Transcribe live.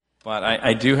But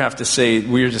I do have to say,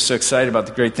 we're just so excited about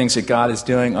the great things that God is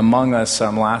doing among us.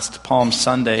 Last Palm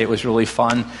Sunday, it was really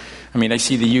fun. I mean, I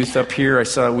see the youth up here. I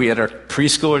saw we had our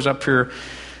preschoolers up here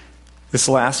this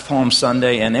last Palm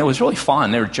Sunday, and it was really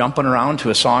fun. They were jumping around to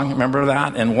a song, remember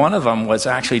that? And one of them was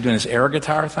actually doing this air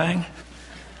guitar thing.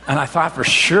 And I thought for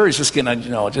sure he's just going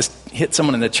to, just hit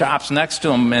someone in the chops next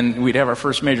to him, and we'd have our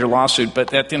first major lawsuit. But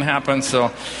that didn't happen,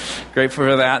 so grateful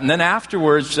for that. And then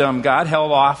afterwards, God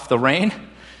held off the rain.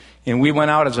 And we went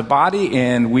out as a body,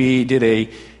 and we did a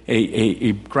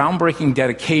groundbreaking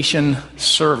dedication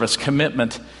service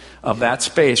commitment of that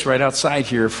space right outside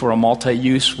here for a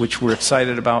multi-use, which we're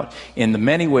excited about in the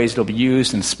many ways it'll be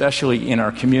used, and especially in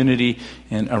our community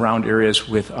and around areas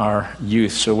with our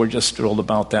youth. So we're just thrilled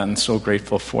about that and so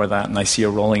grateful for that. And I see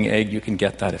a rolling egg. You can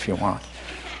get that if you want,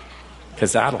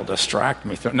 because that'll distract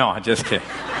me. No, I'm just kidding.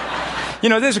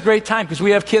 This is a great time because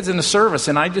we have kids in the service,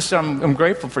 and I'm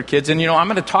grateful for kids. And, I'm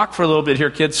going to talk for a little bit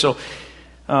here, kids, so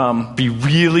be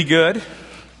really good.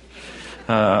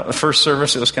 The first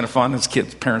service, it was kind of fun. As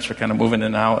kids, parents were kind of moving in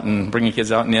and out and bringing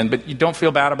kids out and in. But you don't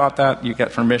feel bad about that. You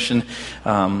got permission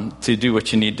to do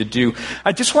what you need to do.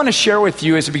 I just want to share with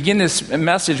you, as we begin this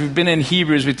message, we've been in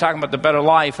Hebrews, we're talking about the better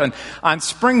life. And on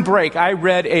spring break, I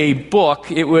read a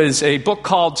book. It was a book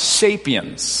called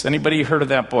Sapiens. Anybody heard of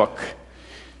that book?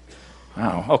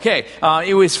 Wow. Okay.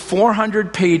 It was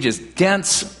 400 pages,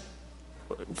 dense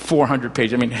 400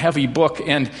 pages. Heavy book.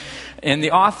 And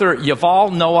the author,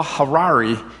 Yuval Noah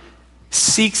Harari,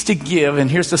 seeks to give,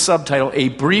 and here's the subtitle, a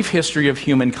brief history of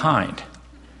humankind.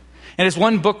 And as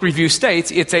one book review states,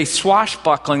 it's a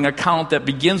swashbuckling account that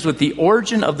begins with the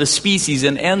origin of the species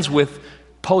and ends with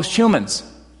post-humans.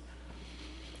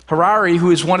 Harari, who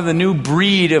is one of the new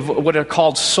breed of what are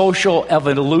called social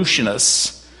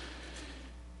evolutionists,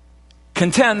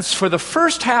 contends for the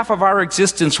first half of our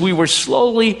existence we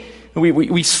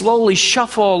slowly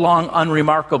shuffle along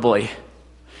unremarkably.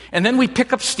 And then we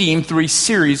pick up steam through a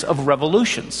series of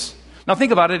revolutions. Now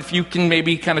think about it, if you can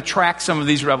maybe kind of track some of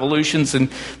these revolutions, and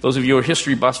those of you who are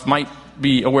history buffs might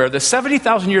be aware of this.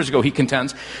 70,000 years ago, he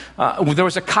contends, there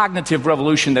was a cognitive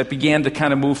revolution that began to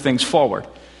kind of move things forward.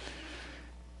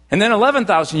 And then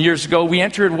 11,000 years ago, we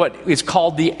entered what is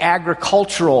called the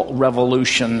agricultural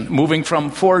revolution, moving from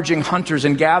foraging hunters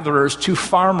and gatherers to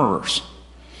farmers.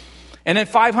 And then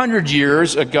 500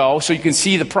 years ago, so you can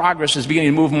see the progress is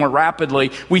beginning to move more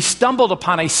rapidly, we stumbled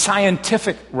upon a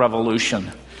scientific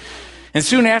revolution. And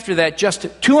soon after that, just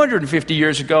 250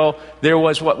 years ago, there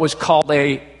was what was called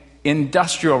a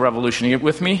industrial revolution. You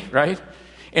with me, right?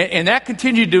 And that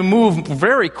continued to move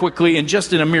very quickly, and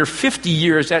just in a mere 50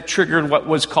 years, that triggered what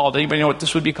was called, anybody know what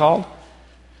this would be called?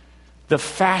 The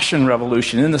fashion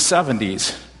revolution in the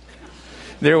 70s.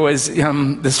 There was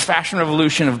this fashion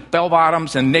revolution of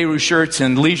bell-bottoms and Nehru shirts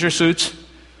and leisure suits.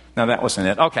 No, that wasn't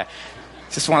it. Okay.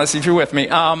 Just want to see if you're with me.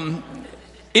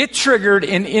 It triggered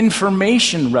an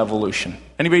information revolution.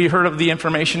 Anybody heard of the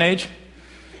information age?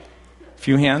 A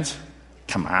few hands?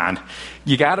 Come on.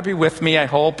 You got to be with me, I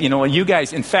hope. You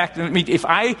guys, in fact, if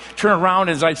I turn around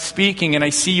as I'm speaking and I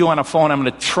see you on a phone, I'm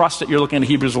going to trust that you're looking at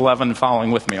Hebrews 11 and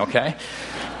following with me, okay?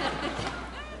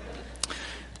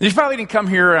 You probably didn't come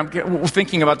here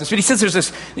thinking about this, but he says there's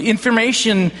this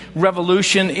information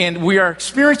revolution, and we are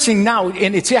experiencing now,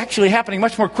 and it's actually happening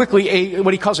much more quickly,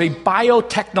 what he calls a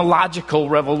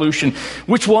biotechnological revolution,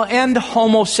 which will end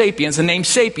Homo sapiens, the name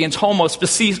sapiens, Homo,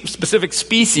 specific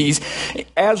species,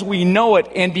 as we know it,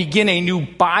 and begin a new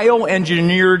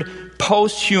bioengineered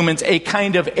post-humans, a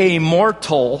kind of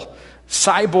immortal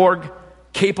cyborg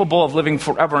capable of living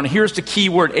forever. And here's the key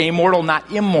word, immortal,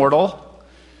 not immortal.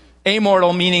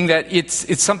 Amortal meaning that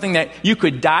it's something that you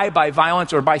could die by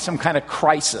violence or by some kind of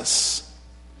crisis.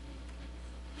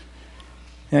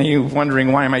 Now you're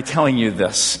wondering, why am I telling you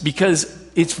this? Because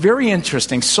it's very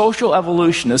interesting. Social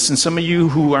evolutionists, and some of you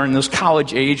who are in this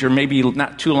college age or maybe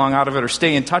not too long out of it or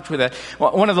stay in touch with it,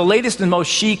 one of the latest and most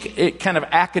chic kind of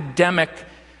academic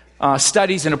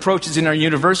studies and approaches in our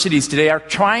universities today are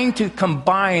trying to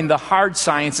combine the hard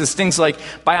sciences, things like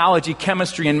biology,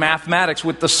 chemistry, and mathematics,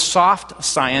 with the soft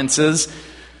sciences,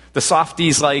 the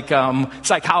softies like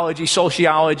psychology,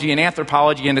 sociology, and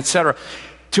anthropology, and etc.,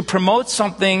 to promote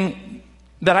something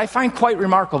that I find quite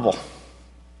remarkable.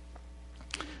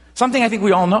 Something I think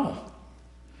we all know.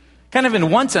 Kind of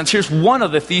in one sense, here's one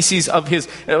of the theses of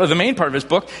the main part of his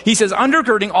book. He says,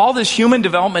 undergirding all this human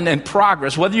development and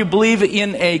progress, whether you believe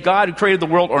in a God who created the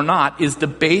world or not, is the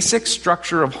basic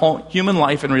structure of human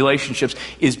life and relationships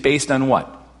is based on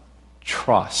what?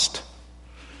 Trust.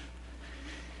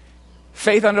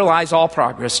 Faith underlies all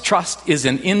progress. Trust is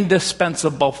an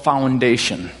indispensable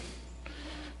foundation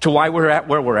to why we're at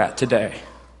where we're at today.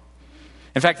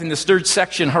 In fact, in this third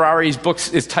section, Harari's book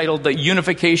is titled The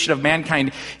Unification of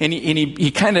Mankind, and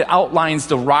he kind of outlines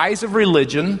the rise of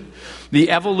religion,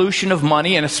 the evolution of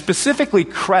money, and specifically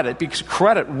credit, because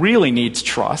credit really needs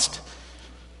trust.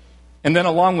 And then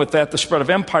along with that, the spread of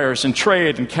empires and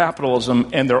trade and capitalism,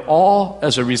 and they're all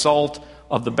as a result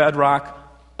of the bedrock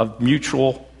of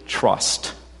mutual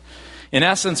trust. In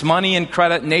essence, money and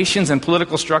credit, nations and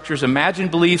political structures,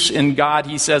 imagined beliefs in God,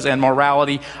 he says, and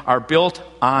morality are built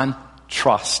on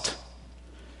trust.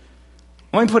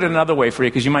 Let me put it another way for you,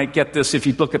 because you might get this if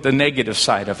you look at the negative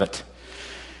side of it.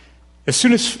 As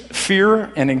soon as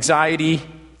fear and anxiety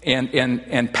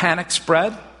and panic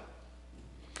spread,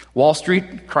 Wall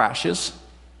Street crashes,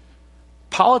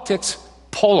 politics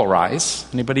polarize.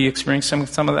 Anybody experiencing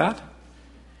some of that?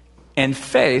 And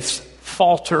faiths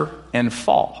falter and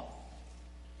fall.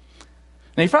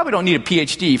 Now, you probably don't need a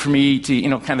PhD for me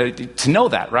to, to know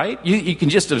that, right? You can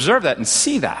just observe that and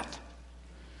see that.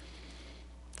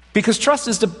 Because trust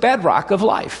is the bedrock of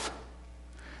life.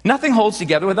 Nothing holds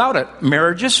together without it.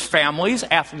 Marriages, families,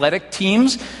 athletic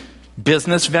teams,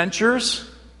 business ventures.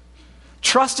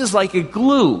 Trust is like a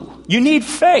glue. You need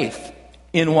faith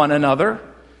in one another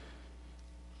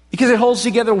because it holds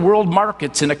together world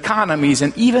markets and economies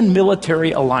and even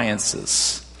military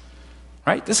alliances.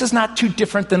 Right? This is not too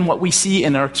different than what we see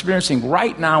and are experiencing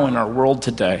right now in our world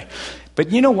today.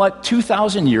 But you know what?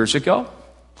 2,000 years ago,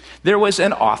 there was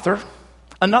another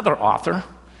author,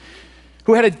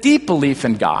 who had a deep belief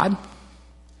in God.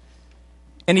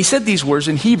 And he said these words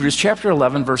in Hebrews chapter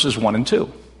 11, verses 1 and 2.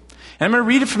 And I'm going to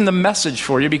read it from the Message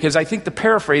for you because I think the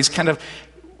paraphrase kind of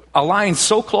aligns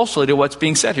so closely to what's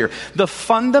being said here. The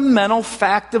fundamental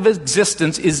fact of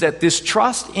existence is that this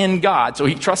trust in God, so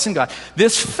he trusts in God,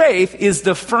 this faith is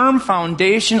the firm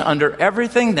foundation under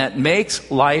everything that makes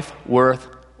life worth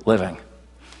living.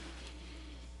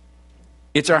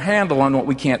 It's our handle on what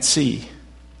we can't see.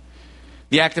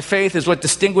 The act of faith is what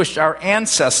distinguished our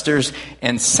ancestors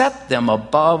and set them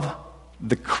above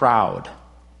the crowd.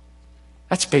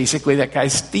 That's basically that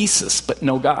guy's thesis, but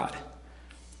no God.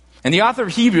 And the author of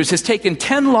Hebrews has taken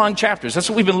 10 long chapters, that's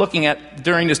what we've been looking at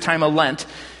during this time of Lent,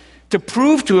 to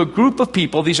prove to a group of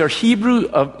people, these are Hebrew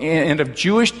and of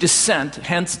Jewish descent,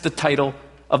 hence the title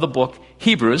of the book,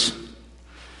 Hebrews.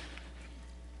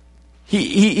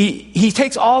 He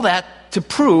takes all that to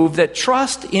prove that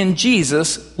trust in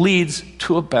Jesus leads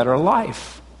to a better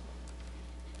life.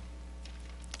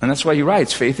 And that's why he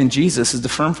writes, faith in Jesus is the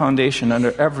firm foundation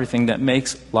under everything that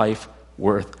makes life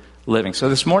worth living. So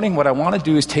this morning, what I want to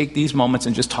do is take these moments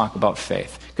and just talk about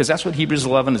faith, because that's what Hebrews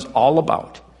 11 is all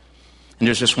about. And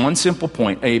there's just one simple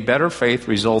point. A better faith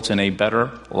results in a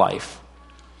better life.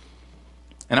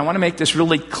 And I want to make this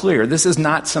really clear. This is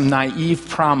not some naive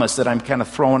promise that I'm kind of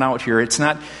throwing out here. It's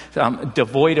not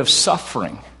devoid of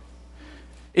suffering.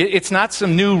 It's not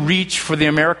some new reach for the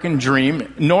American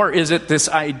dream, nor is it this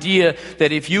idea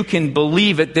that if you can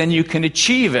believe it, then you can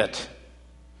achieve it.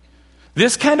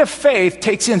 This kind of faith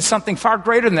takes in something far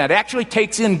greater than that. It actually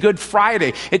takes in Good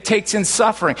Friday. It takes in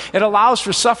suffering. It allows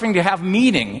for suffering to have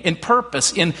meaning and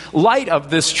purpose in light of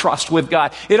this trust with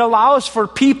God. It allows for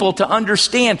people to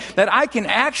understand that I can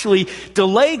actually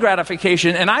delay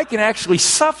gratification and I can actually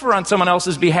suffer on someone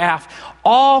else's behalf,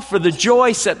 all for the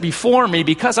joy set before me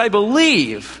because I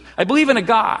believe in a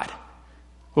God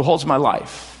who holds my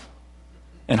life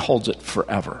and holds it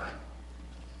forever.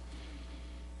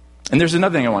 And there's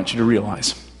another thing I want you to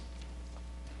realize.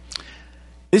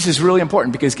 This is really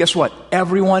important because guess what?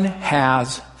 Everyone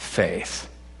has faith.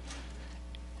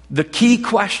 The key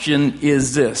question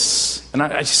is this, and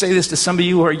I say this to some of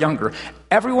you who are younger.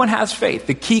 Everyone has faith.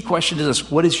 The key question is this: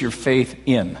 what is your faith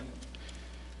in?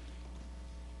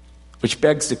 Which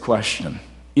begs the question,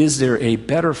 is there a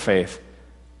better faith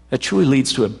that truly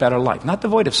leads to a better life? Not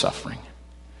devoid of suffering,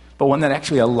 but one that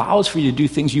actually allows for you to do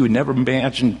things you would never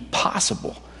imagine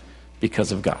possible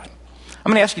because of God. I'm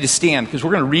going to ask you to stand because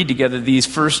we're going to read together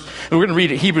we're going to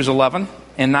read Hebrews 11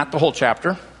 and not the whole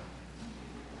chapter.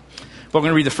 But we're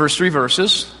going to read the first 3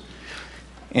 verses.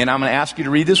 And I'm going to ask you to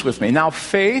read this with me. Now,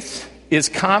 faith is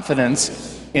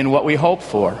confidence in what we hope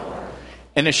for,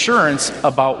 an assurance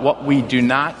about what we do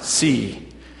not see.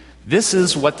 This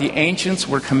is what the ancients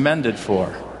were commended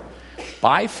for.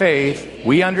 By faith,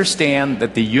 we understand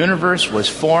that the universe was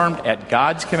formed at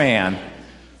God's command,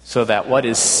 so that what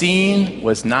is seen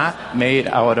was not made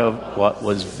out of what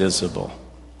was visible.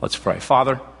 Let's pray.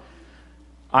 Father,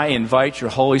 I invite your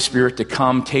Holy Spirit to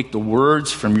come, take the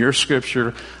words from your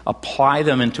scripture, apply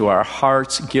them into our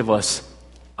hearts. Give us,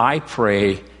 I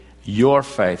pray, your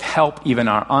faith. Help even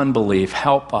our unbelief.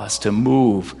 Help us to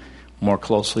move more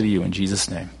closely to you. In Jesus'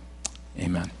 name,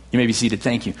 amen. You may be seated.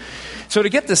 Thank you. So to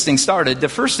get this thing started, the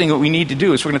first thing that we need to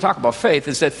do is we're going to talk about faith,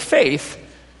 is that faith,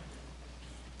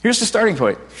 here's the starting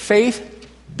point. Faith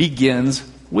begins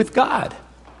with God.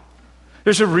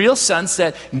 There's a real sense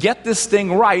that get this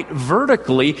thing right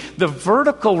vertically, the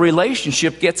vertical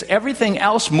relationship gets everything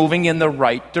else moving in the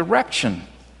right direction.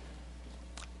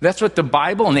 That's what the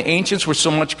Bible and the ancients were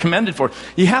so much commended for.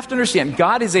 You have to understand,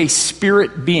 God is a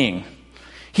spirit being.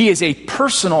 He is a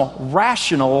personal,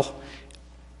 rational,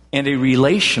 and a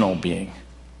relational being.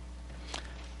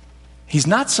 He's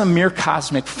not some mere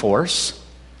cosmic force.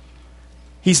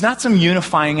 He's not some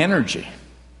unifying energy.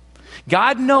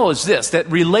 God knows this,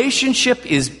 that relationship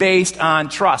is based on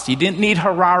trust. He didn't need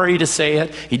Harari to say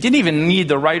it. He didn't even need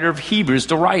the writer of Hebrews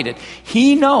to write it.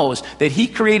 He knows that He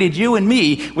created you and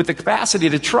me with the capacity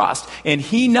to trust. And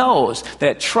He knows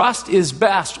that trust is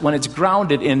best when it's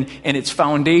grounded in, and its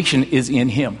foundation is in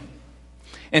Him.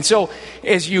 And so,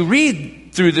 as you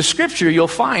read through the Scripture, you'll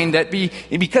find that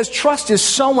because trust is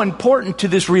so important to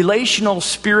this relational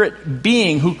spirit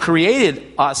being who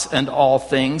created us and all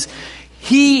things,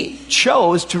 He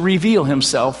chose to reveal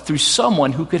Himself through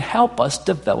someone who could help us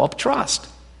develop trust.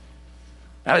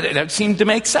 That seemed to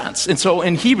make sense. And so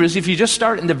in Hebrews, if you just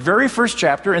start in the very first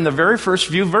chapter, in the very first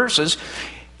few verses,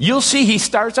 you'll see he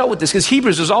starts out with this, because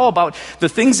Hebrews is all about the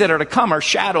things that are to come are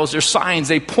shadows, they're signs,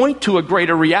 they point to a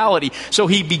greater reality. So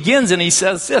he begins and he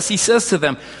says this, he says to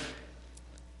them,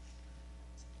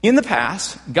 in the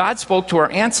past, God spoke to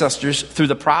our ancestors through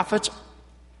the prophets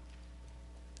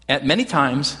at many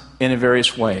times and in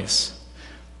various ways.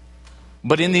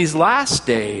 But in these last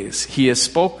days, He has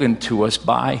spoken to us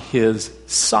by His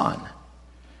Son.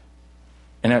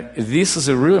 And this is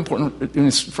a really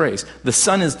important phrase. The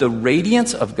Son is the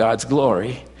radiance of God's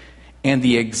glory and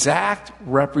the exact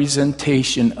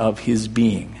representation of His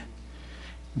being.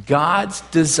 God's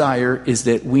desire is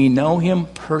that we know Him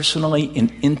personally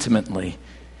and intimately.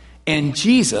 And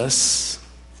Jesus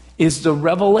is the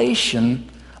revelation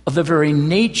of the very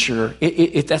nature.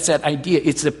 That's that idea.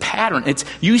 It's the pattern.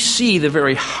 You see the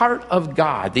very heart of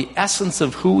God, the essence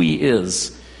of who He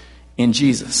is in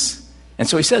Jesus. And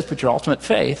so He says, put your ultimate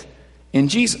faith in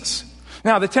Jesus.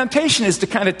 Now, the temptation is to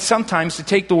kind of sometimes to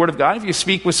take the Word of God. If you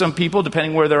speak with some people,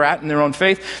 depending where they're at in their own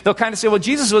faith, they'll kind of say, well,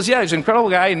 Jesus was, he's an incredible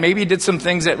guy, and maybe He did some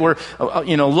things that were,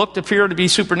 appear to be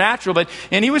supernatural,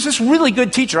 and He was this really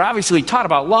good teacher. Obviously, He taught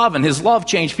about love, and His love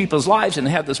changed people's lives, and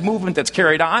they had this movement that's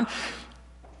carried on.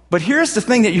 But here's the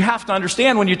thing that you have to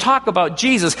understand when you talk about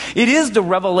Jesus. It is the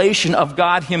revelation of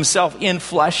God Himself in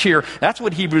flesh here. That's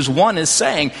what Hebrews 1 is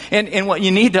saying. And what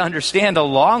you need to understand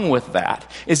along with that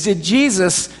is that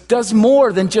Jesus does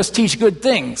more than just teach good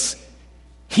things.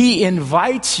 He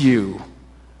invites you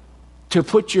to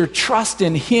put your trust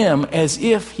in Him as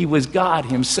if He was God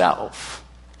Himself.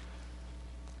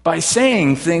 By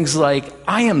saying things like,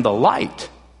 I am the light.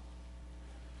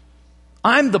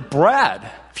 I'm the bread.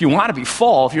 If you want to be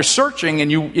full, if you're searching and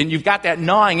you've got that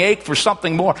gnawing ache for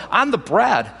something more, I'm the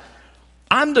bread.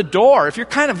 I'm the door. If you're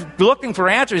kind of looking for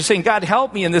answers, you're saying, God,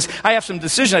 help me in this. I have some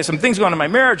decisions. I have some things going on in my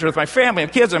marriage or with my family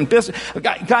and kids and business.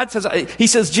 God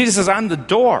says, Jesus says, I'm the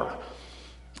door.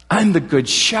 I'm the good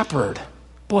shepherd.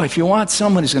 Boy, if you want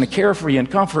someone who's going to care for you and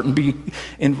comfort and be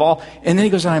involved. And then He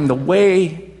goes, I'm the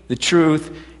way, the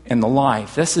truth, and the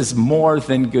life. This is more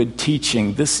than good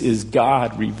teaching. This is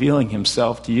God revealing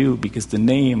Himself to you, because the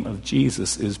name of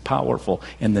Jesus is powerful,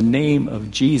 and the name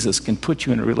of Jesus can put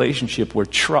you in a relationship where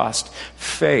trust,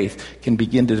 faith can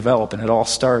begin to develop, and it all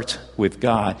starts with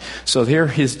God. So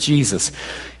there is Jesus.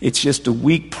 It's just a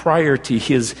week prior to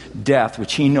His death,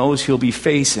 which He knows He'll be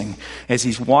facing. As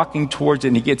He's walking towards it,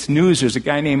 and He gets news, there's a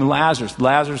guy named Lazarus.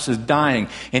 Lazarus is dying.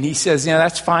 And He says,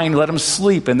 that's fine, let him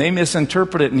sleep. And they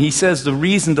misinterpret it. And He says the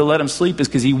reason to let him sleep is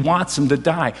because He wants him to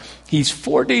die. He's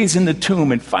 4 days in the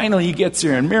tomb, and finally He gets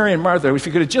there. And Mary and Martha, if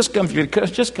you could have just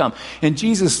come. And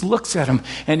Jesus looks at him,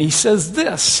 and He says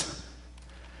this,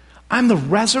 I'm the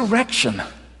resurrection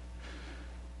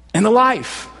and the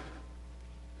life.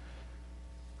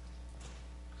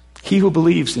 He who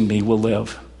believes in me will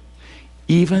live,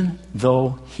 even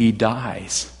though he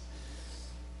dies.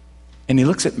 And He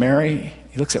looks at Mary,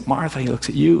 He looks at Martha, He looks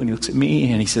at you, and He looks at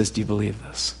me, and He says, do you believe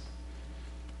this?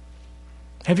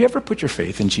 Have you ever put your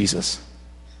faith in Jesus?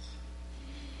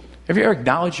 Have you ever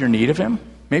acknowledged your need of Him?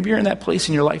 Maybe you're in that place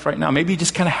in your life right now. Maybe you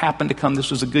just kind of happened to come.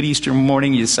 This was a good Easter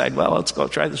morning. You decide, well, let's go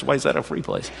try this. Why is that a free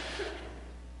place?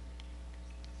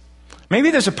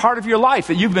 Maybe there's a part of your life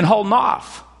that you've been holding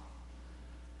off.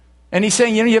 And He's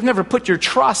saying, you've never put your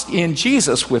trust in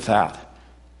Jesus with that.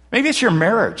 Maybe it's your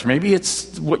marriage. Maybe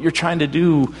it's what you're trying to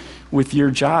do with your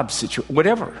job situation,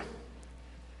 whatever.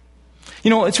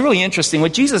 It's really interesting.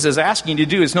 What Jesus is asking you to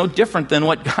do is no different than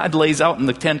what God lays out in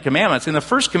the Ten Commandments. In the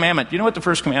first commandment, you know what the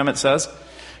first commandment says?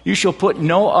 You shall put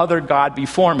no other God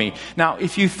before me. Now,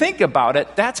 if you think about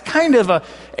it, that's kind of an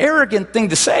arrogant thing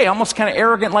to say, almost kind of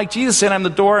arrogant like Jesus said, I'm the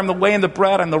door, I'm the way and the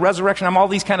bread, I'm the resurrection, I'm all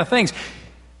these kind of things.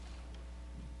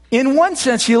 In one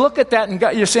sense, you look at that and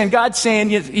you're saying, God's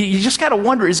saying, you just got to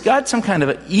wonder, is God some kind of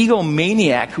an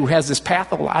egomaniac who has this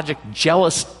pathologic,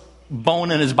 jealous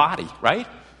bone in his body, right?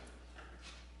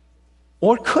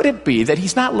 Or could it be that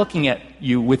he's not looking at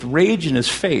you with rage in his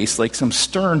face like some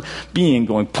stern being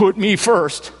going, put me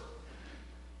first.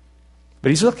 But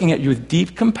he's looking at you with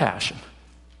deep compassion.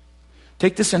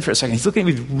 Take this in for a second. He's looking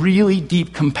at you with really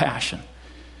deep compassion.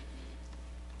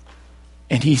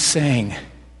 And he's saying,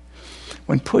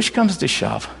 when push comes to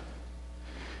shove,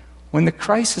 when the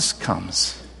crisis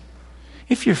comes,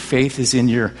 if your faith is in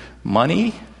your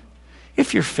money,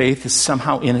 if your faith is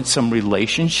somehow in some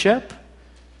relationship,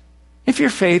 if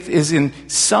your faith is in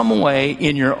some way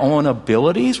in your own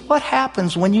abilities, what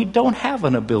happens when you don't have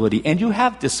an ability and you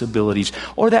have disabilities,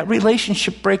 or that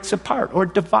relationship breaks apart or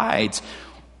divides,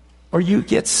 or you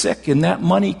get sick and that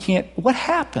money can't, what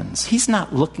happens? He's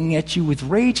not looking at you with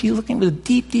rage. He's looking with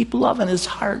deep, deep love in his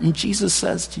heart. And Jesus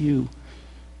says to you,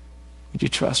 would you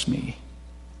trust me?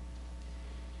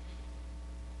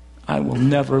 I will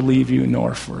never leave you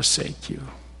nor forsake you.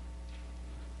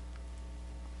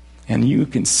 And you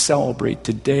can celebrate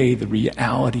today the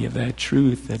reality of that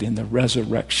truth, that in the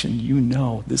resurrection,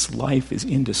 this life is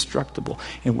indestructible.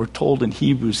 And we're told in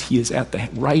Hebrews, he is at the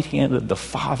right hand of the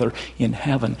Father in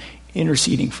heaven,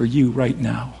 interceding for you right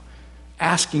now,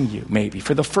 asking you maybe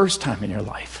for the first time in your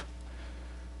life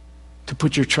to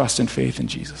put your trust and faith in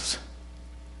Jesus.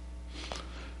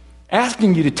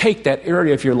 Asking you to take that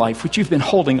area of your life, which you've been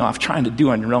holding off, trying to do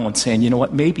on your own, and saying, you know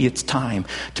what, maybe it's time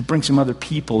to bring some other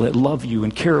people that love you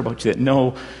and care about you, that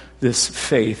know this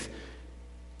faith,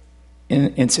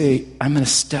 and say, I'm going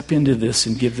to step into this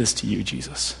and give this to you,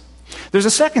 Jesus. There's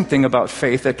a second thing about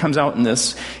faith that comes out in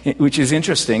this, which is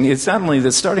interesting. It's not only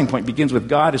the starting point begins with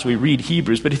God as we read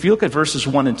Hebrews, but if you look at verses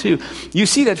 1 and 2, you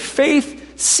see that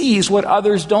faith sees what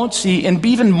others don't see, and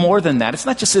even more than that. It's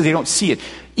not just that they don't see it,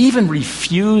 even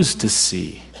refuse to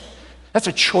see. That's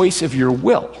a choice of your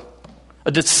will.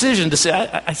 A decision to say,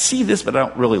 I see this, but I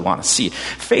don't really want to see it.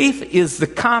 Faith is the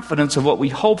confidence of what we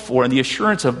hope for and the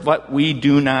assurance of what we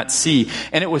do not see.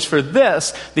 And it was for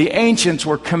this the ancients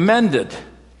were commended.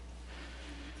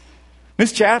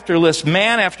 This chapter lists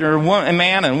man after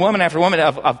man and woman after woman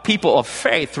of people of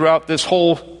faith throughout this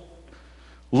whole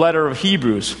letter of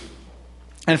Hebrews.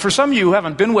 And for some of you who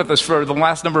haven't been with us for the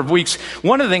last number of weeks,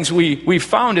 one of the things we've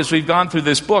found as we've gone through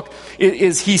this book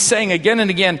is he's saying again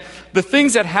and again, the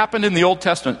things that happened in the Old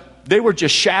Testament, they were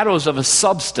just shadows of a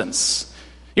substance.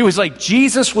 It was like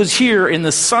Jesus was here and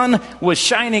the sun was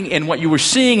shining, and what you were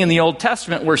seeing in the Old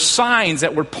Testament were signs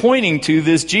that were pointing to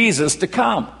this Jesus to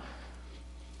come.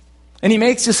 And he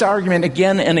makes this argument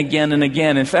again and again and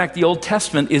again. In fact, the Old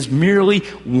Testament is merely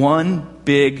one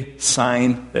big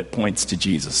sign that points to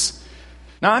Jesus.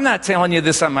 Now, I'm not telling you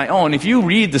this on my own. If you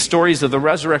read the stories of the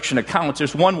resurrection accounts,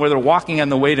 there's one where they're walking on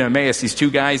the way to Emmaus, these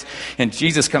two guys, and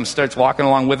Jesus starts walking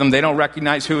along with them. They don't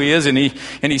recognize who he is, and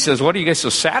he says, what are you guys so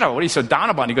sad about? What are you so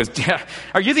down about? And he goes, yeah,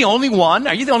 are you the only one?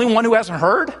 Are you the only one who hasn't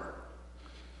heard?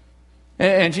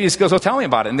 And Jesus goes, well, tell me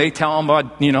about it. And they tell him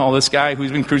about, this guy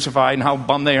who's been crucified and how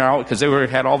bummed they are out because they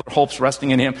had all their hopes resting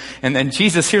in him. And then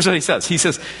Jesus, here's what he says. He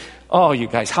says, oh, you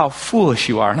guys, how foolish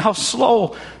you are and how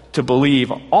slow to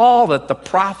believe all that the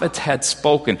prophets had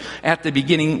spoken. At the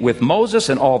beginning with Moses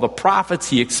and all the prophets,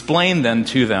 he explained then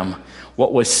to them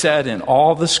what was said in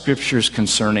all the scriptures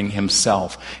concerning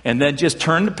himself. And then just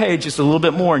turn the page just a little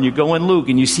bit more and you go in Luke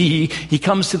and you see he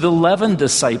comes to the 11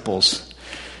 disciples.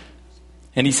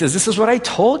 And he says, this is what I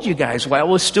told you guys while I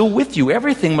was still with you.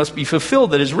 Everything must be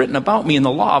fulfilled that is written about me in the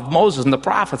law of Moses and the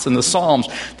prophets and the Psalms.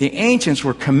 The ancients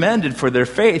were commended for their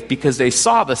faith because they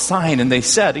saw the sign and they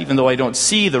said, even though I don't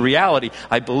see the reality,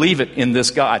 I believe it in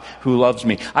this God who loves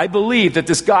me. I believe that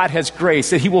this God has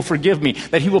grace, that he will forgive me,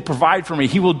 that he will provide for me.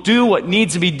 He will do what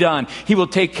needs to be done. He will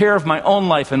take care of my own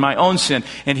life and my own sin,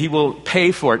 and he will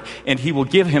pay for it, and he will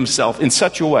give himself in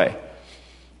such a way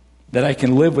that I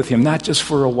can live with him, not just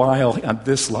for a while on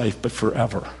this life, but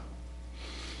forever.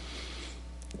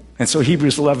 And so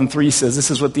Hebrews 11:3 says, this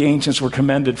is what the ancients were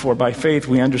commended for. By faith,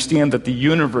 we understand that the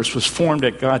universe was formed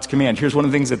at God's command. Here's one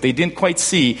of the things that they didn't quite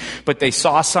see, but they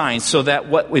saw signs, so that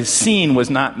what was seen was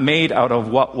not made out of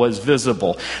what was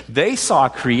visible. They saw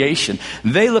creation.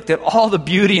 They looked at all the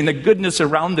beauty and the goodness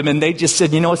around them, and they just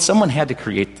said, someone had to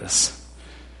create this.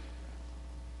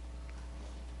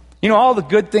 You know, all the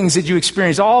good things that you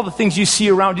experience, all the things you see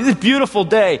around you, this beautiful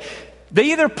day,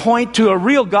 they either point to a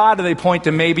real God or they point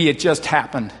to maybe it just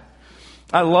happened.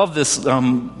 I love this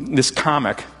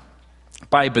comic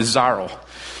by Bizarro.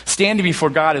 Standing before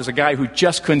God is a guy who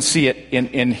just couldn't see it,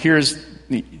 and here's,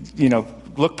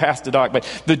 look past the dog. But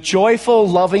the joyful,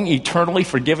 loving, eternally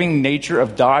forgiving nature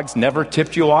of dogs never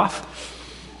tipped you off.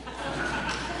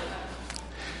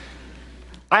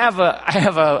 I have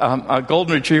a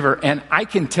golden retriever, and I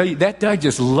can tell you that dog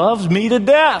just loves me to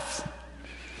death.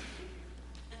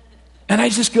 And I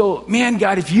just go, man,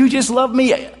 God, if you just love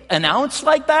me an ounce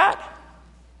like that.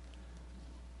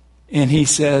 And he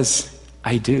says,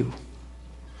 I do.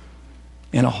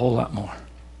 And a whole lot more.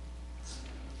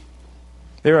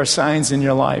 There are signs in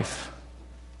your life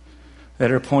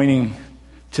that are pointing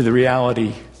to the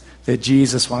reality that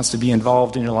Jesus wants to be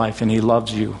involved in your life, and he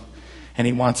loves you, and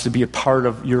he wants to be a part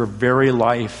of your very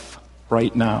life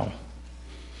right now.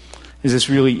 There's this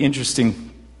really interesting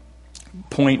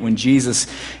point when Jesus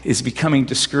is becoming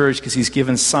discouraged because he's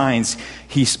given signs.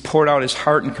 He's poured out his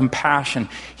heart and compassion.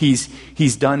 He's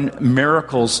done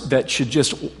miracles that should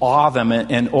just awe them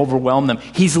and overwhelm them.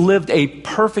 He's lived a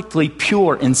perfectly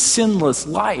pure and sinless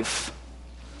life.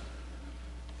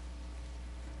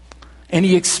 And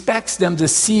he expects them to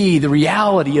see the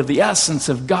reality of the essence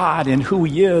of God and who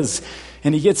he is.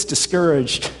 And he gets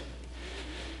discouraged.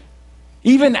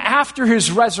 Even after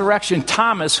his resurrection,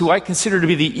 Thomas, who I consider to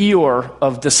be the Eeyore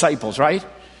of disciples, right?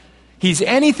 He's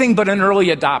anything but an early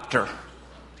adopter.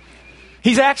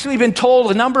 He's actually been told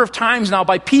a number of times now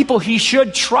by people he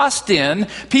should trust in,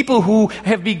 people who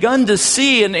have begun to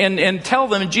see and tell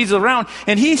them Jesus around.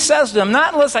 And he says to them,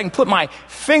 not unless I can put my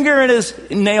finger in his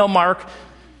nail mark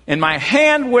and my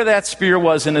hand where that spear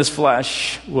was in his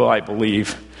flesh, will I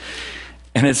believe.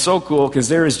 And it's so cool because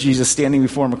there is Jesus standing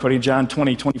before him, according to John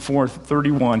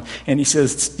 20:24-31. And he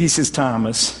says,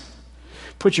 Thomas,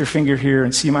 put your finger here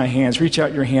and see my hands. Reach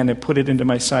out your hand and put it into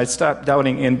my side. Stop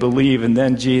doubting and believe. And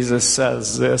then Jesus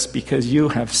says this, because you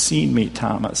have seen me,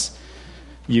 Thomas,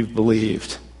 you've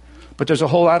believed. But there's a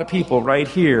whole lot of people right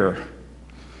here.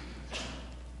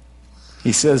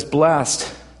 He says,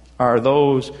 blessed are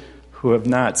those who have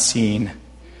not seen,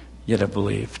 yet have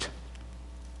believed.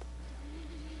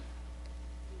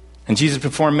 And Jesus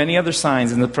performed many other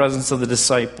signs in the presence of the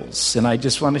disciples. And I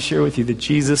just want to share with you that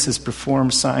Jesus has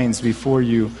performed signs before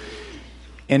you.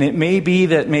 And it may be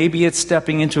that maybe it's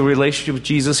stepping into a relationship with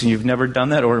Jesus and you've never done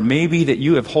that. Or maybe that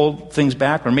you have held things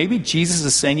back. Or maybe Jesus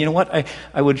is saying, you know what,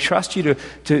 I would trust you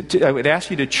I would ask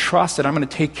you to trust that I'm going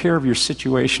to take care of your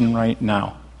situation right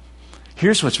now.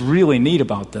 Here's what's really neat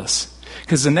about this.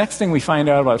 Because the next thing we find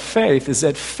out about faith is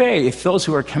that faith, those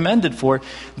who are commended for it,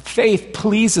 faith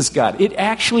pleases God. It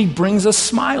actually brings a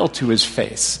smile to his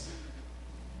face.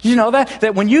 You know that?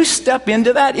 That when you step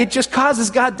into that, it just causes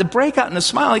God to break out in a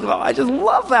smile. Like, oh, I just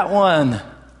love that one.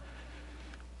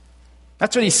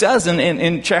 That's what he says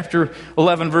in chapter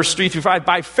 11, verse 3-5.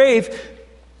 By faith,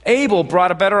 Abel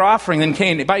brought a better offering than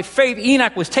Cain. By faith,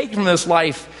 Enoch was taken from this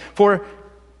life, for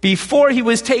before he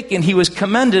was taken, he was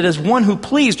commended as one who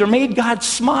pleased or made God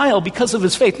smile because of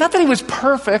his faith. Not that he was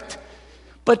perfect,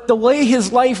 but the way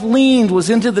his life leaned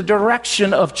was into the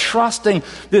direction of trusting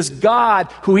this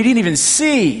God who he didn't even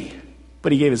see,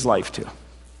 but he gave his life to.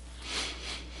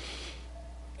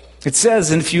 It says,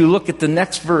 and if you look at the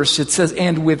next verse, it says,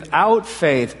 and without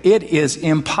faith, it is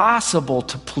impossible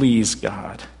to please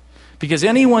God. Because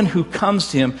anyone who comes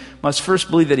to him must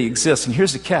first believe that he exists. And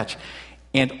here's the catch.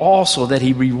 And also that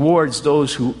he rewards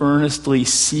those who earnestly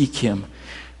seek him.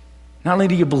 Not only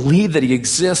do you believe that he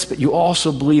exists, but you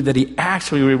also believe that he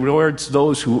actually rewards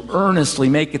those who earnestly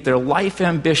make it their life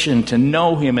ambition to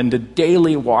know him and to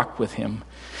daily walk with him.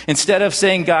 Instead of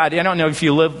saying, God, I don't know if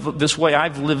you live this way.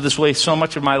 I've lived this way so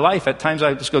much of my life. At times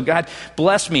I just go, God,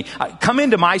 bless me. Come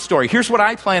into my story. Here's what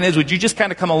I plan is. Would you just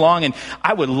kind of come along? And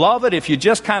I would love it if you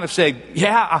just kind of say,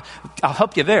 yeah, I'll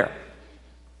help you there.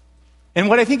 And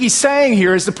what I think he's saying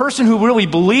here is the person who really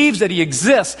believes that he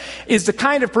exists is the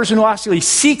kind of person who actually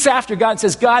seeks after God and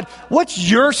says, God,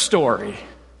 what's your story?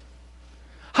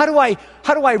 How do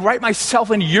I write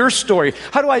myself into your story?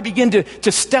 How do I begin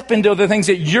to step into the things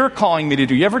that you're calling me to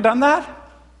do? You ever done that?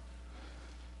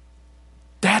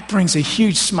 That brings a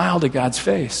huge smile to God's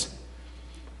face.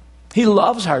 He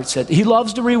loves hearts. He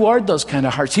loves to reward those kind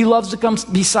of hearts. He loves to come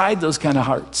beside those kind of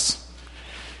hearts.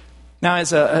 Now,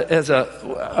 as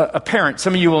a parent,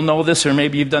 some of you will know this, or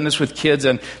maybe you've done this with kids,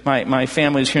 and my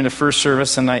family is here in the first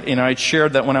service, and I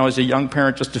shared that when I was a young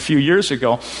parent just a few years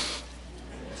ago,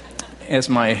 as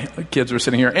my kids were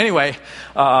sitting here. Anyway,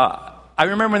 I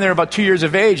remember when they were about 2 years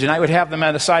of age, and I would have them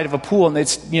on the side of a pool, and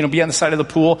they'd, be on the side of the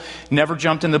pool, never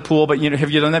jumped in the pool, but, have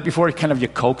you done that before? You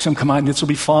coax them, come on, this will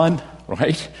be fun,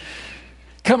 right?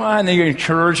 Come on, and you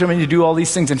encourage them, and you do all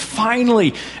these things, and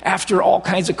finally, after all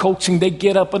kinds of coaxing, they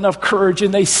get up enough courage,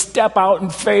 and they step out in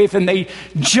faith, and they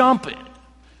jump.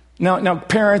 Now,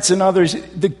 parents and others,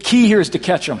 the key here is to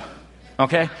catch them,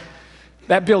 okay?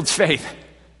 That builds faith.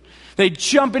 They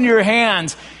jump into your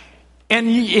hands,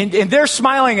 and they're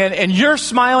smiling, and you're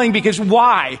smiling because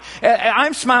why?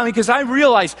 I'm smiling because I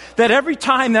realize that every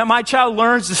time that my child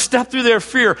learns to step through their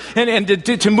fear and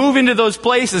to move into those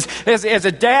places, as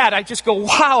a dad, I just go,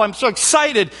 wow, I'm so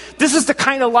excited. This is the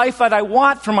kind of life that I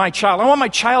want for my child. I want my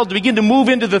child to begin to move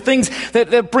into the things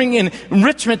that bring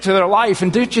enrichment to their life.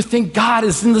 And don't you think God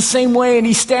is in the same way? And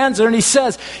he stands there and he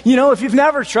says, if you've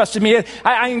never trusted me,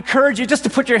 I encourage you just to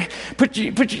put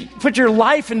your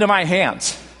life into my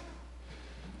hands.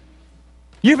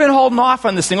 You've been holding off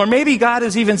on this thing. Or maybe God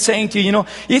is even saying to you,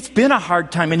 it's been a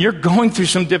hard time and you're going through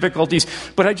some difficulties,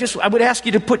 but I would ask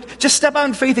you to just step out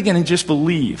in faith again and just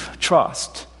believe,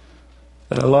 trust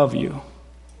that I love you.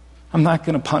 I'm not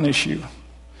going to punish you.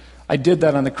 I did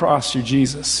that on the cross through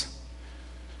Jesus.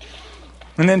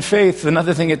 And then faith,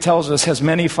 another thing it tells us, has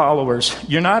many followers.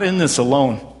 You're not in this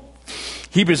alone.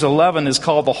 Hebrews 11 is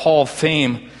called the Hall of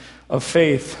Fame of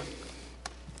Faith.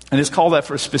 And it's called that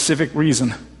for a specific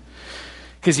reason.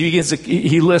 Because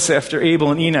he lists after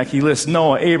Abel and Enoch, he lists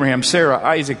Noah, Abraham, Sarah,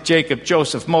 Isaac, Jacob,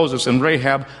 Joseph, Moses, and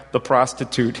Rahab the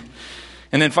prostitute.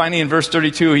 And then finally in verse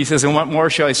 32, he says, and what more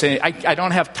shall I say? I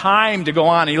don't have time to go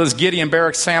on. He lists Gideon,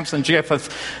 Barak, Samson, Jephthah,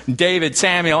 David,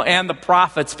 Samuel, and the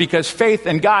prophets, because faith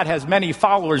in God has many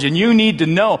followers. And you need to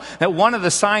know that one of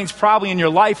the signs probably in your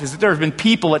life is that there have been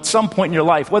people at some point in your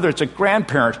life, whether it's a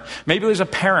grandparent, maybe it was a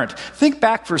parent. Think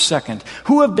back for a second.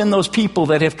 Who have been those people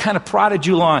that have kind of prodded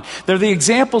you on? They're the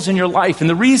examples in your life. And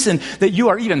the reason that you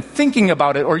are even thinking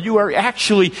about it, or you are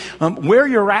actually where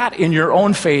you're at in your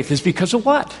own faith, is because of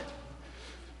what?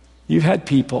 You've had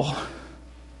people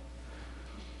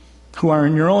who are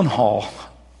in your own hall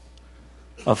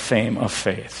of fame, of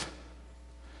faith.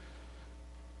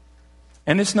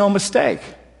 And it's no mistake.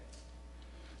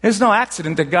 It's no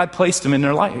accident that God placed them in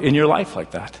your life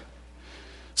like that.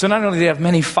 So not only do they have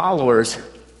many followers,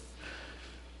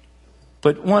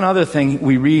 but one other thing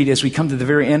we read as we come to the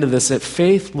very end of this, that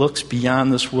faith looks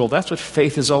beyond this world. That's what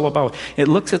faith is all about. It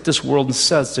looks at this world and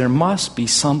says, there must be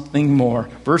something more.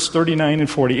 Verse 39 and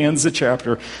 40 ends the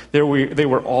chapter. They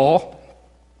were all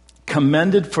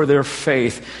commended for their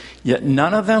faith, yet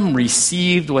none of them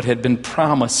received what had been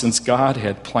promised, since God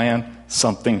had planned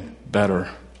something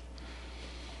better.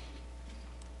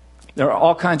 There are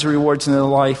all kinds of rewards in their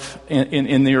life,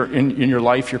 in your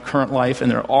life, your current life,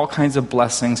 and there are all kinds of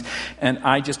blessings. And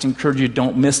I just encourage you,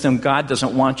 don't miss them. God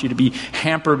doesn't want you to be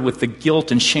hampered with the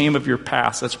guilt and shame of your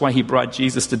past. That's why he brought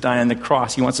Jesus to die on the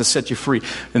cross. He wants to set you free.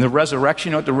 And the resurrection,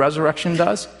 you know what the resurrection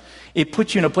does? It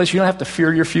puts you in a place where you don't have to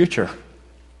fear your future.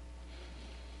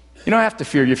 You don't have to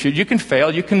fear your future. You can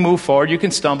fail, you can move forward, you can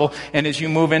stumble, and as you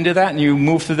move into that and you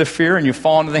move through the fear and you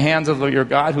fall into the hands of your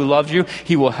God who loves you,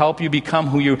 he will help you become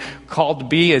who you're called to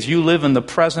be as you live in the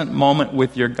present moment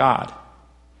with your God,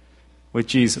 with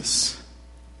Jesus.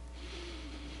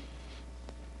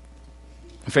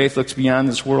 Faith looks beyond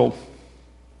this world.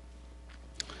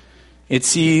 It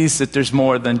sees that there's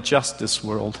more than just this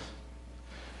world.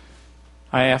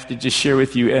 I have to just share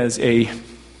with you, as a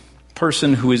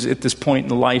person who is at this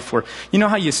point in life where, you know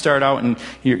how you start out and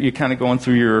you're kind of going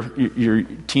through your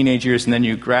teenage years, and then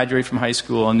you graduate from high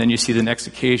school, and then you see the next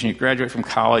occasion, you graduate from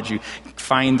college, you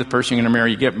find the person you're going to marry,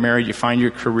 you get married, you find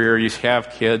your career, you have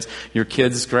kids, your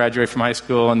kids graduate from high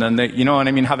school, and then they, you know what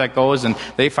I mean, how that goes, and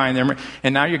they find their,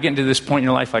 and now you're getting to this point in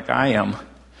your life like I am,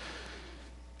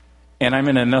 and I'm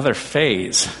in another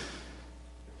phase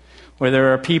where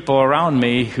there are people around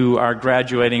me who are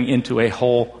graduating into a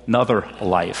whole nother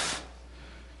life.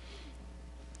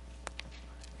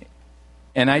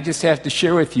 And I just have to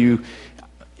share with you,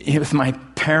 with my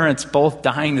parents both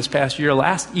dying this past year,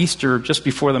 last Easter, just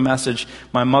before the message,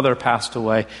 my mother passed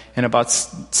away. And about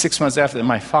 6 months after that,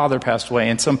 my father passed away.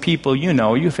 And some people,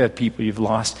 you've had people you've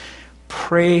lost.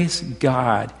 Praise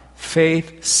God.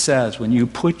 Faith says when you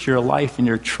put your life and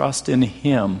your trust in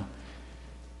him,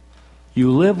 you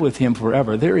live with him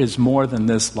forever. There is more than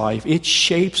this life. It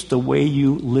shapes the way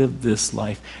you live this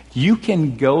life. You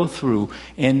can go through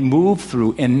and move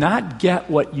through and not get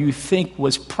what you think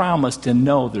was promised and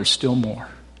know there's still more.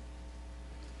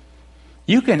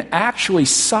 You can actually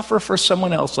suffer for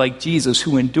someone else like Jesus,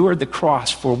 who endured the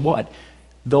cross for what?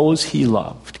 Those he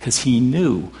loved, because he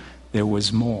knew there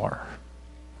was more.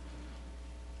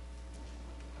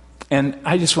 And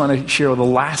I just want to share the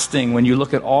last thing. When you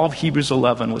look at all of Hebrews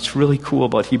 11, what's really cool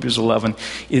about Hebrews 11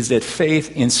 is that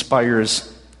faith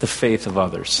inspires the faith of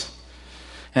others.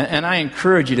 And I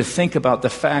encourage you to think about the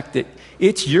fact that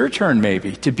it's your turn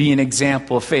maybe to be an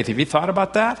example of faith. Have you thought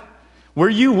about that? Where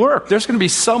you work, there's going to be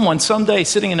someone someday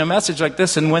sitting in a message like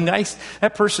this, and when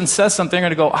that person says something, they're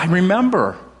going to go, I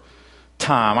remember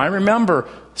Tom, I remember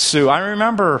Sue, I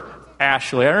remember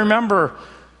Ashley, I remember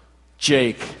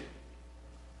Jake.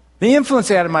 The influence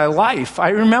they had in my life. I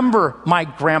remember my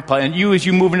grandpa, and you, as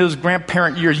you move into those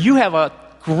grandparent years, you have a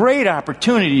great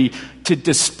opportunity to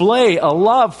display a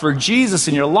love for Jesus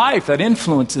in your life that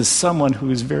influences someone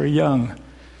who is very young.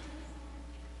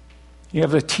 You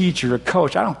have a teacher, a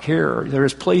coach, I don't care.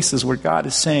 There's places where God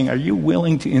is saying, are you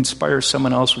willing to inspire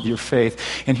someone else with your faith?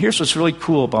 And here's what's really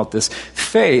cool about this.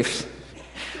 Faith,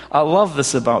 I love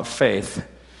this about faith.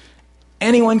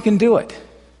 Anyone can do it.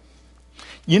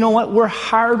 You know what? We're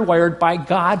hardwired by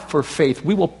God for faith.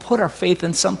 We will put our faith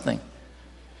in something.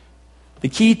 The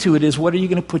key to it is, what are you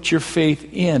going to put your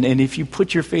faith in? And if you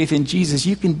put your faith in Jesus,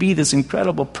 you can be this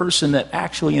incredible person that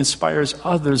actually inspires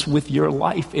others with your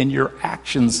life and your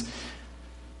actions.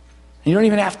 You don't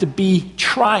even have to be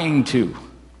trying to.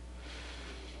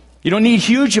 You don't need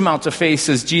huge amounts of faith,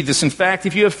 says Jesus. In fact,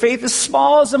 if you have faith as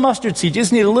small as a mustard seed, you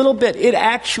just need a little bit, it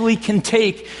actually can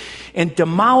take and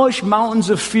demolish mountains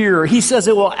of fear. He says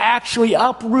it will actually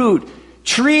uproot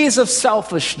trees of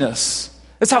selfishness.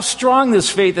 That's how strong this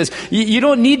faith is. You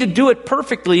don't need to do it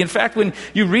perfectly. In fact, when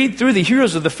you read through the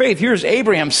heroes of the faith, here's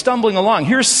Abraham stumbling along.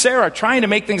 Here's Sarah trying to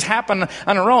make things happen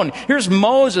on her own. Here's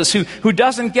Moses who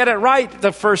doesn't get it right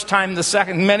the first time, the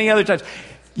second, many other times.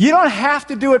 You don't have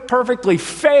to do it perfectly.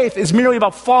 Faith is merely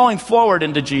about falling forward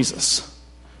into Jesus.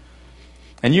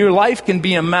 And your life can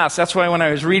be a mess. That's why when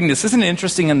I was reading this, isn't it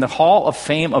interesting? In the Hall of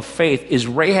Fame of Faith is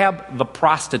Rahab the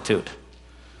prostitute.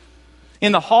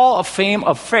 In the Hall of Fame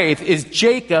of Faith is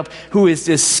Jacob, who is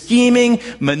this scheming,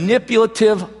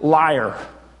 manipulative liar.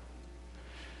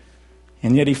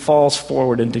 And yet he falls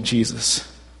forward into Jesus.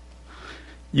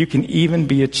 You can even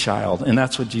be a child, and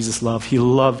that's what Jesus loved. He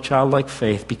loved childlike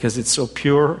faith because it's so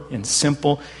pure and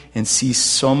simple and sees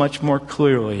so much more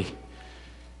clearly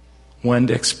when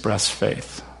to express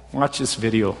faith. Watch this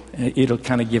video. It'll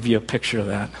kind of give you a picture of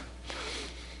that.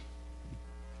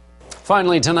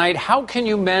 Finally tonight, how can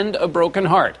you mend a broken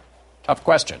heart? Tough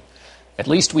question. At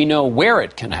least we know where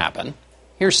it can happen.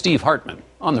 Here's Steve Hartman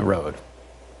on the road.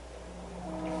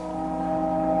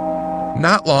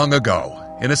 Not long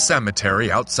ago, in a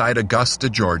cemetery outside Augusta,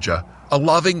 Georgia, a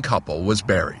loving couple was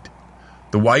buried.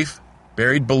 The wife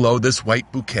buried below this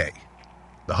white bouquet.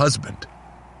 The husband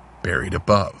buried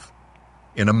above,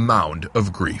 in a mound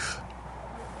of grief.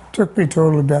 Took me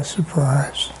totally by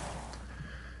surprise.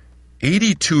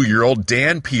 82-year-old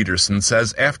Dan Peterson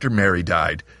says after Mary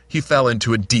died, he fell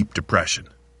into a deep depression.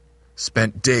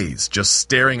 Spent days just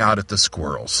staring out at the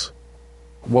squirrels.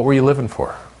 What were you living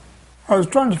for? I was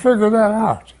trying to figure that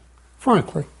out,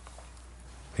 frankly.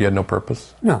 You had no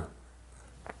purpose? No.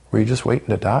 Were you just waiting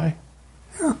to die?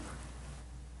 Yeah.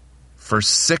 For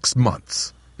 6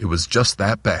 months, it was just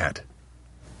that bad.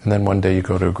 And then one day you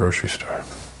go to a grocery store.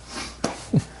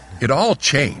 It all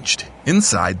changed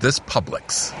inside this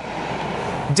Publix.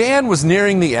 Dan was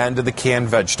nearing the end of the canned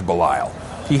vegetable aisle.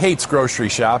 He hates grocery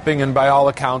shopping, and by all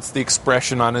accounts, the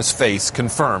expression on his face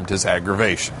confirmed his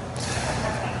aggravation.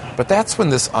 But that's when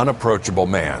this unapproachable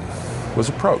man was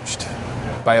approached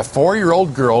by a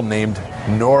 4-year-old girl named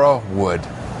Nora Wood.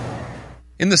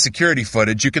 In the security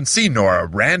footage, you can see Nora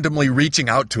randomly reaching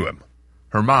out to him.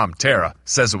 Her mom, Tara,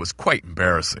 says it was quite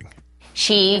embarrassing.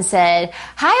 She said,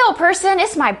 "Hi, old person,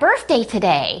 it's my birthday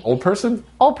today." Old person?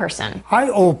 Old person. Hi,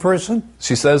 old person.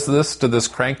 She says this to this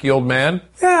cranky old man?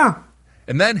 Yeah.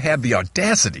 And then had the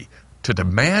audacity to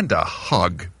demand a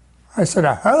hug. I said,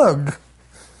 a hug?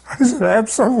 I said,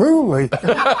 absolutely.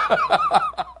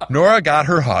 Nora got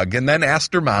her hug and then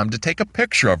asked her mom to take a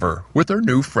picture of her with her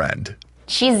new friend.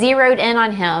 She zeroed in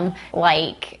on him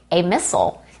like a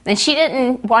missile. And she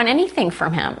didn't want anything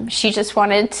from him. She just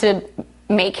wanted to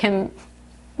make him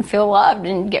feel loved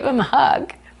and give him a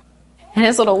hug. And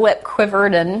his little lip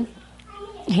quivered and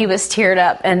he was teared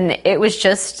up, and it was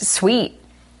just sweet.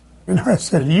 And I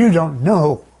said, you don't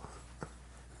know.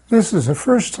 This is the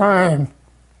first time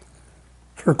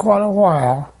for quite a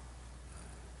while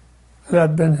that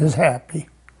I've been as happy.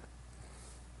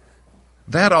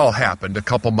 That all happened a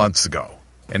couple months ago,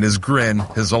 and his grin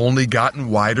has only gotten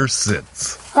wider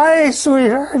since. Hi,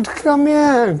 sweetheart. Come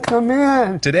in. Come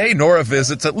in. Today, Nora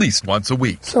visits at least once a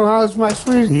week. So how's my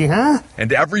sweetie, huh?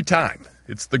 And every time,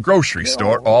 it's the grocery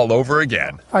store all over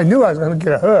again. I knew I was going to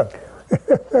get a hug.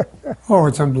 Oh,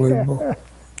 it's unbelievable.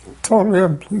 Totally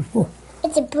unbelievable.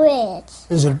 It's a bridge.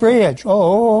 Is it a bridge?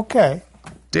 Oh, okay.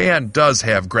 Dan does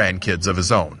have grandkids of his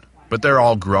own, but they're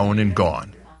all grown and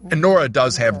gone. And Nora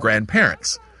does have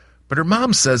grandparents. But her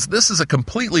mom says this is a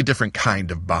completely different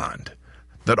kind of bond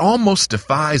that almost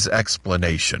defies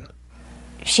explanation.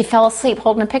 She fell asleep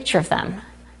holding a picture of them.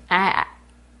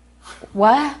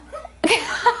 What?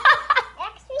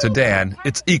 To Dan,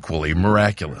 it's equally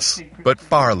miraculous, but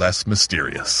far less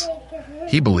mysterious.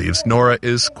 He believes Nora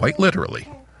is quite literally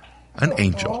an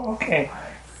angel. Okay.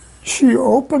 She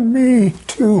opened me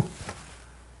to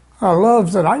a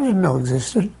love that I didn't know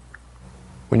existed.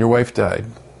 When your wife died,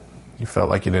 you felt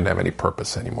like you didn't have any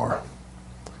purpose anymore.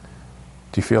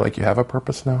 Do you feel like you have a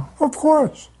purpose now? Of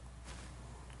course.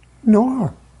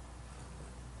 Nora.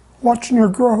 Watching her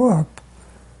grow up.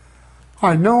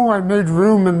 I know I made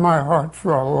room in my heart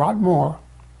for a lot more.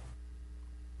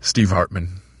 Steve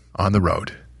Hartman, On the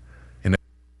Road.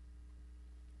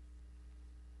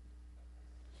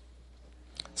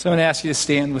 So I'm going to ask you to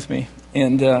stand with me.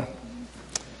 And we're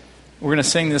going to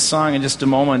sing this song in just a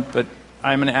moment, but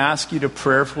I'm going to ask you to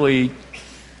prayerfully,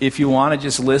 if you want to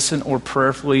just listen or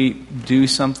prayerfully do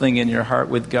something in your heart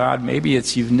with God. Maybe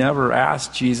it's you've never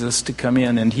asked Jesus to come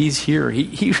in, and he's here.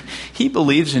 He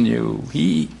believes in you.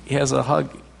 He has a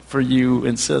hug for you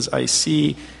and says, I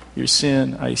see your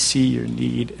sin, I see your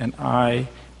need, and I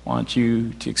want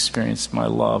you to experience my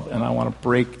love, and I want to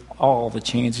break all the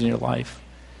chains in your life.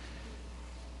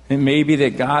 It may be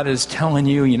that God is telling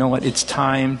you, you know what, it's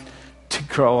time to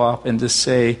grow up and to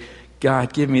say,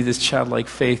 God, give me this childlike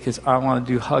faith because I want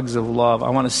to do hugs of love.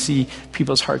 I want to see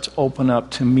people's hearts open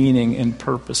up to meaning and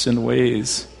purpose in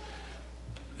ways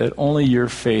that only your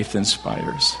faith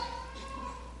inspires.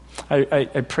 I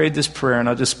prayed this prayer, and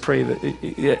I'll just pray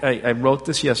that. I wrote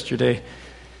this yesterday,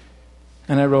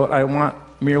 and I wrote, I want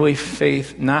merely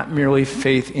faith, not merely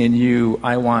faith in you.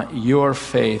 I want your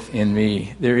faith in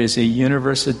me. There is a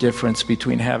universal difference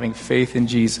between having faith in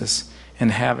Jesus and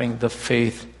having the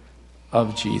faith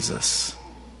of Jesus.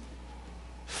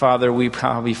 Father, we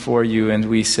bow before you and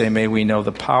we say, may we know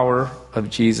the power of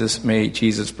Jesus. May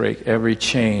Jesus break every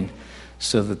chain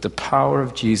so that the power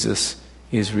of Jesus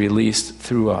is released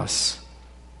through us.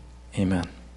 Amen.